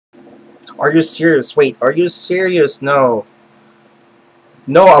Are you serious? Wait, are you serious? No.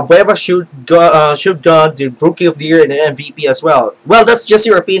 No, Abueva should got the Rookie of the Year and the MVP as well. Well, that's just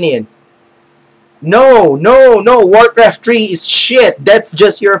your opinion. No, no, no. Warcraft 3 is shit. That's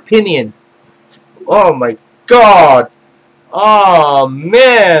just your opinion. Oh my god. Oh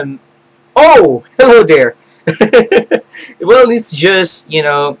man. Oh, hello there. Well, it's just,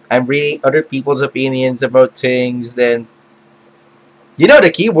 I'm reading other people's opinions about things, and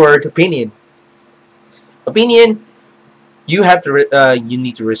the keyword opinion. Opinion, you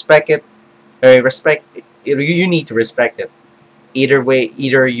need to respect it. You need to respect it. Either way,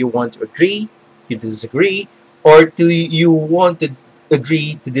 either you want to agree, you disagree, or do you want to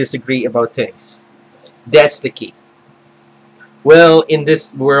agree to disagree about things. That's the key. Well, in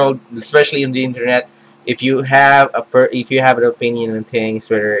this world, especially on the internet, if you have an opinion on things,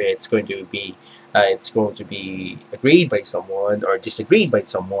 whether it's going to be agreed by someone or disagreed by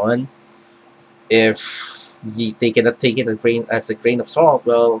someone, if they cannot take it as a grain of salt,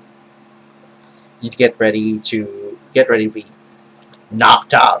 well, you get ready to be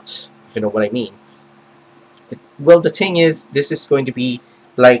knocked out, if you know what I mean. Well, the thing is, this is going to be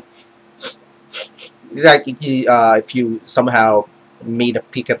like if you somehow made a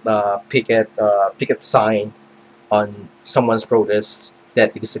picket sign on someone's protest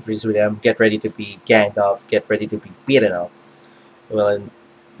that disagrees with them, get ready to be ganged up, get ready to be beaten up. Well, and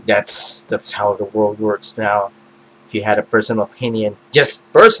that's how the world works now. If you had a personal opinion,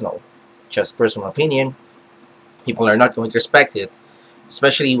 just personal opinion, people are not going to respect it,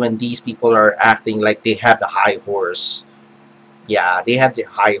 especially when these people are acting like they have the high horse. Yeah, they have the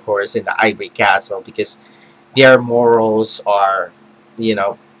high horse in the ivory castle because their morals are,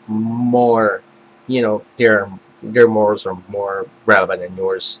 more, their morals are more relevant than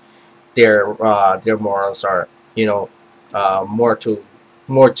yours. Their morals are, more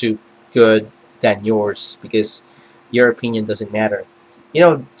to good than yours, because your opinion doesn't matter.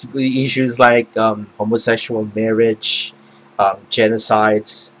 Issues like homosexual marriage,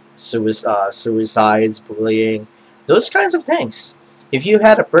 genocides, suicides, bullying, those kinds of things. If you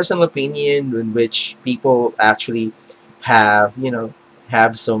had a personal opinion in which people actually have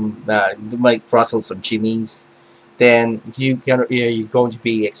some like rustle some chimneys, then you're going to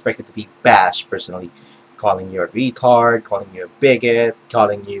be expected to be bashed personally, calling you a retard, calling you a bigot,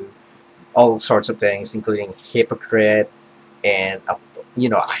 calling you all sorts of things, including hypocrite and a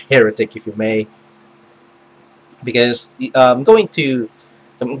heretic, if you may. Because I'm going to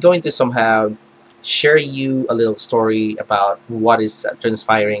somehow share you a little story about what is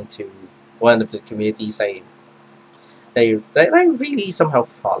transpiring to one of the communities I really somehow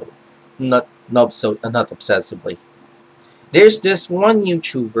follow, not obsessively. There's this one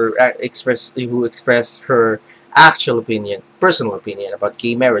YouTuber who expressed her actual opinion, personal opinion about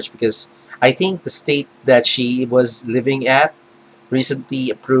gay marriage, because I think the state that she was living at recently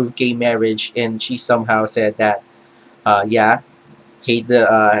approved gay marriage, and she somehow said that, yeah, hate the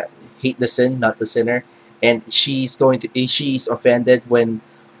uh, hate the sin, not the sinner, and she's offended when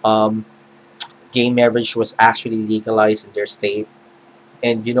um, gay marriage was actually legalized in their state.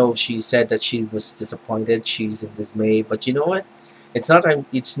 And she said that she was disappointed, she's in dismay. But you know what? It's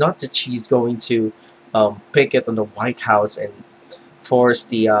not that she's going to picket on the White House and force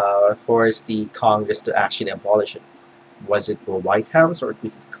the Congress to actually abolish it. Was it the White House or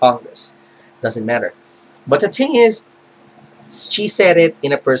was it Congress? Doesn't matter. But the thing is, she said it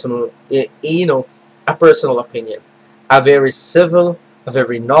in a personal opinion, a very civil, a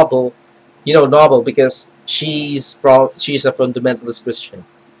very noble, noble, because she's a fundamentalist Christian.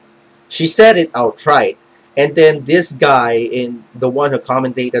 She said it outright, and then this guy, in the one who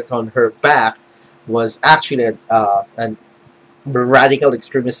commentated on her back, was actually an radical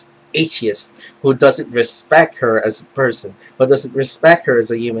extremist atheist who doesn't respect her as a person, who doesn't respect her as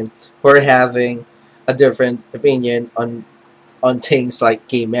a human for having a different opinion on things like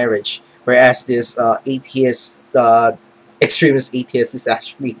gay marriage. Whereas this extremist atheist is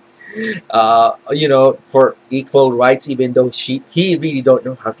actually, for equal rights, even though he really don't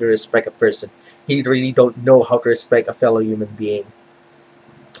know how to respect a person. He really don't know how to respect a fellow human being.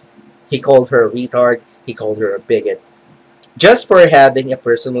 He called her a retard. He called her a bigot, just for having a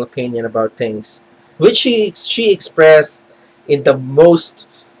personal opinion about things, which she expressed in the most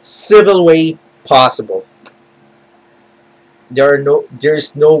civil way possible.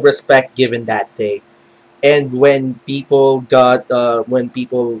 There's no respect given that day. And when people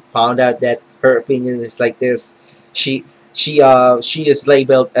found out that her opinion is like this, she is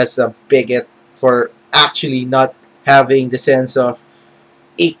labeled as a bigot for actually not having the sense of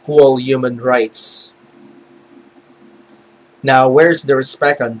equal human rights. Now, where's the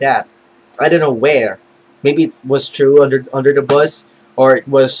respect on that? I don't know where. Maybe it was true under the bus, or it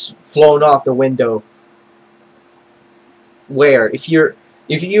was flown off the window. Where if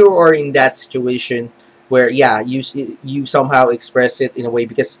you are in that situation where, yeah, you somehow express it in a way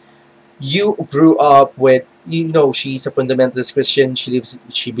because you grew up with, she's a fundamentalist Christian.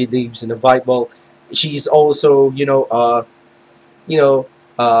 She believes in the Bible. She's also, you know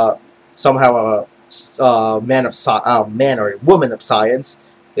uh somehow a man or woman of science,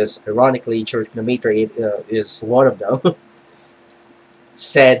 because ironically Church Mater is one of them.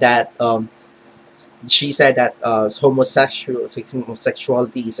 said that She said that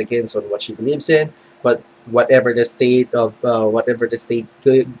homosexuality is against on what she believes in, but whatever the state uh,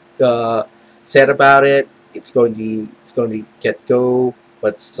 said about it, it's going to get go,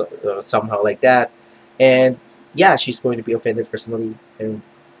 but somehow like that, and yeah, she's going to be offended personally, and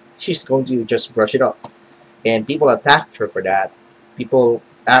she's going to just brush it off, and people attacked her for that. People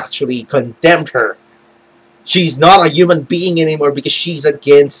actually condemned her. She's not a human being anymore because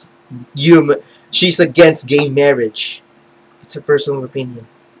human she's against gay marriage. It's a personal opinion.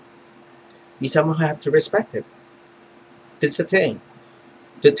 You somehow have to respect it. That's the thing.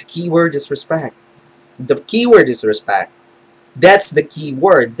 The key word is respect. The key word is respect. That's the key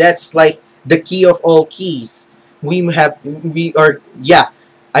word. That's like the key of all keys. We are, yeah.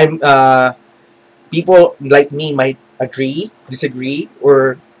 I'm People like me might agree, disagree,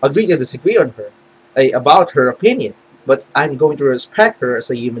 or agree to disagree on her, about her opinion. But I'm going to respect her as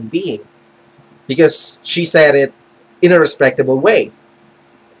a human being because she said it in a respectable way,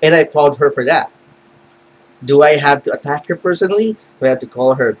 and I applaud her for that. Do I have to attack her personally? Do I have to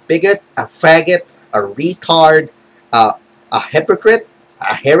call her a bigot, a faggot, a retard, a, a hypocrite,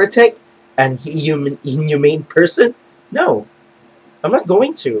 a heretic, an inhumane person? No, I'm not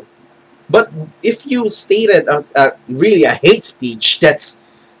going to. But if you stated really a hate speech, that's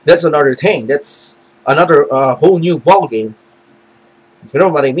another thing. That's another whole new ball game. You know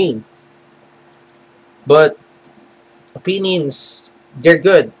what I mean? But opinions, they're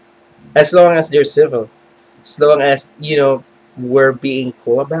good as long as they're civil. As long as we're being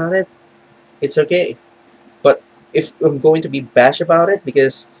cool about it, it's okay. But if I'm going to be bash about it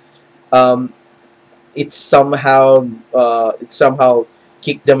because um, it somehow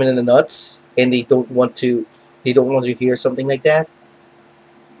kicked them in the nuts, and they don't want to hear something like that,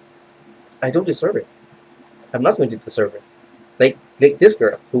 I don't deserve it. I'm not going to deserve it. Like this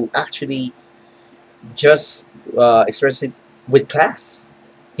girl who actually just expressed it with class.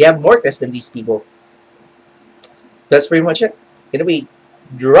 You have more class than these people. That's pretty much it. Anyway,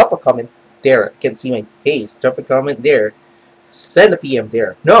 drop a comment there. I can see my face. Drop a comment there. Send a PM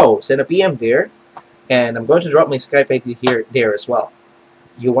there. No, send a PM there. And I'm going to drop my Skype ID here there as well.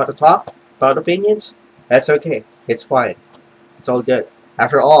 You want to talk about opinions? That's okay. It's fine. It's all good.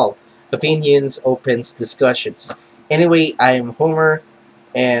 After all, opinions opens discussions. Anyway, I'm Homer,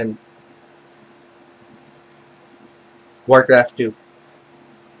 and Warcraft 2.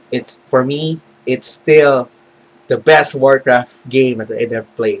 It's, for me, it's still the best Warcraft game that I've ever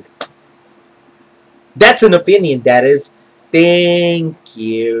played. That's an opinion, that is. Thank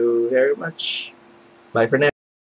you very much. Bye for now.